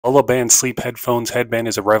Lullaband sleep headphones headband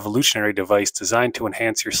is a revolutionary device designed to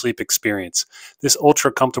enhance your sleep experience. This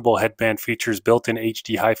ultra-comfortable headband features built-in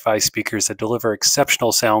HD hi-fi speakers that deliver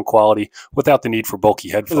exceptional sound quality without the need for bulky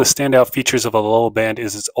headphones. One of the standout features of a Lullaband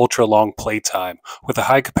is its ultra-long playtime. With a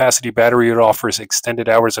high-capacity battery, it offers extended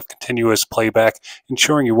hours of continuous playback,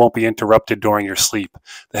 ensuring you won't be interrupted during your sleep.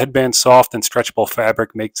 The headband's soft and stretchable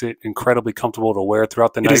fabric makes it incredibly comfortable to wear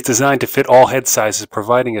throughout the night. It is designed to fit all head sizes,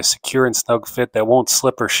 providing a secure and snug fit that won't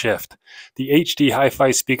slip or shift. The HD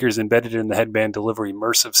hi-fi speakers embedded in the headband deliver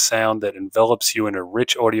immersive sound that envelops you in a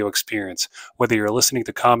rich audio experience. Whether you're listening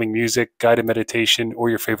to calming music, guided meditation, or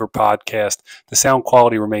your favorite podcast, the sound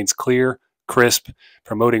quality remains clear, crisp,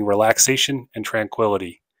 promoting relaxation and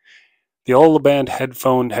tranquility. The Lullaband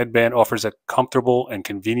headband offers a comfortable and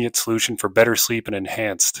convenient solution for better sleep and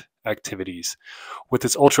enhanced activities. With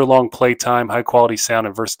its ultra-long playtime, high-quality sound,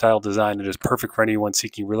 and versatile design, it is perfect for anyone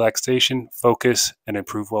seeking relaxation, focus, and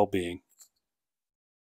improved well-being.